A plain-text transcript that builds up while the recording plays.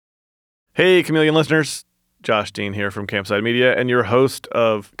Hey, Chameleon listeners. Josh Dean here from Campside Media and your host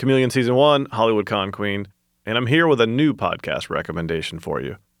of Chameleon Season 1, Hollywood Con Queen. And I'm here with a new podcast recommendation for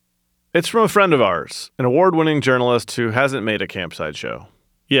you. It's from a friend of ours, an award-winning journalist who hasn't made a Campside show.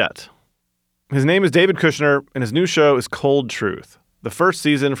 Yet. His name is David Kushner, and his new show is Cold Truth, the first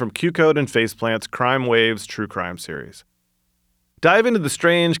season from QCode and Faceplant's Crime Waves true crime series. Dive into the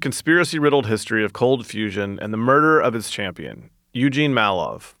strange, conspiracy-riddled history of cold fusion and the murder of its champion, Eugene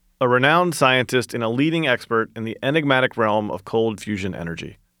Mallove, a renowned scientist and a leading expert in the enigmatic realm of cold fusion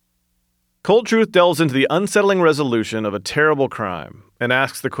energy. Cold Truth delves into the unsettling resolution of a terrible crime and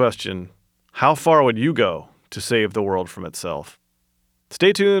asks the question, how far would you go to save the world from itself?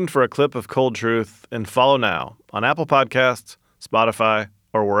 Stay tuned for a clip of Cold Truth and follow now on Apple Podcasts, Spotify,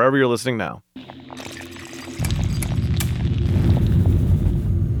 or wherever you're listening now.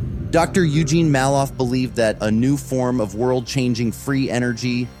 Dr. Eugene Mallove believed that a new form of world-changing free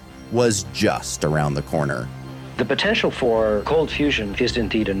energy was just around the corner. The potential for cold fusion is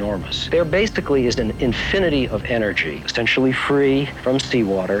indeed enormous. There basically is an infinity of energy, essentially free from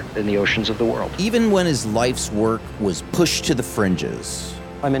seawater in the oceans of the world. Even when his life's work was pushed to the fringes.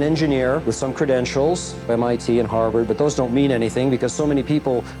 I'm an engineer with some credentials, MIT and Harvard, but those don't mean anything because so many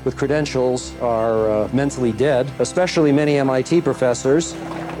people with credentials are mentally dead, especially many MIT professors.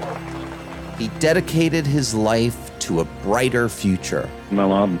 He dedicated his life to a brighter future.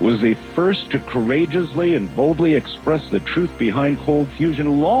 Mallove was the first to courageously and boldly express the truth behind cold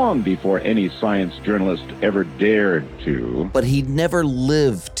fusion long before any science journalist ever dared to. But he'd never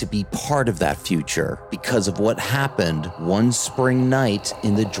lived to be part of that future because of what happened one spring night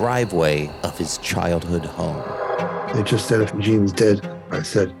in the driveway of his childhood home. They just said, if Eugene's dead. I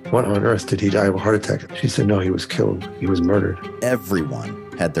said, what on earth, did he die of a heart attack? She said, no, he was killed. He was murdered. Everyone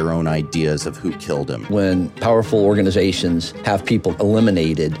had their own ideas of who killed him. When powerful organizations have people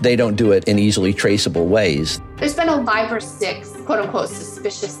eliminated, they don't do it in easily traceable ways. There's been 5 or 6, quote-unquote,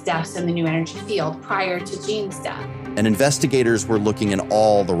 suspicious deaths in the new energy field prior to Gene's death. And investigators were looking in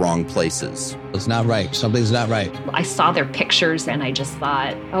all the wrong places. It's not right. Something's not right. I saw their pictures and I just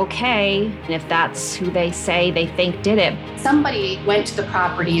thought, okay, if that's who they say they think did it. Somebody went to the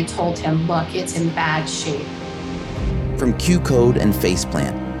property and told him, look, it's in bad shape. From QCode and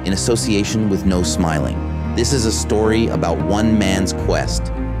Faceplant, in association with No Smiling, this is a story about one man's quest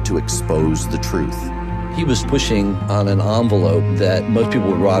to expose the truth. He was pushing on an envelope that most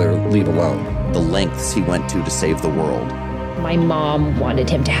people would rather leave alone. The lengths he went to save the world. My mom wanted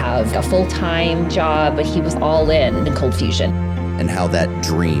him to have a full-time job, but he was all in cold fusion. And how that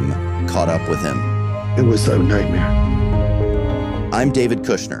dream caught up with him. It was a nightmare. I'm David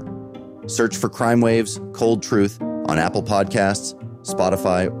Kushner. Search for Crime Waves, Cold Truth on Apple Podcasts,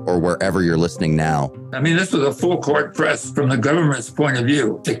 Spotify, or wherever you're listening now. I mean, this was a full court press from the government's point of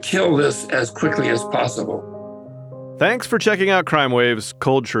view to kill this as quickly as possible. Thanks for checking out Crime Waves,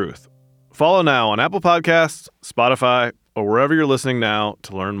 Cold Truth. Follow now on Apple Podcasts, Spotify, or wherever you're listening now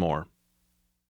to learn more.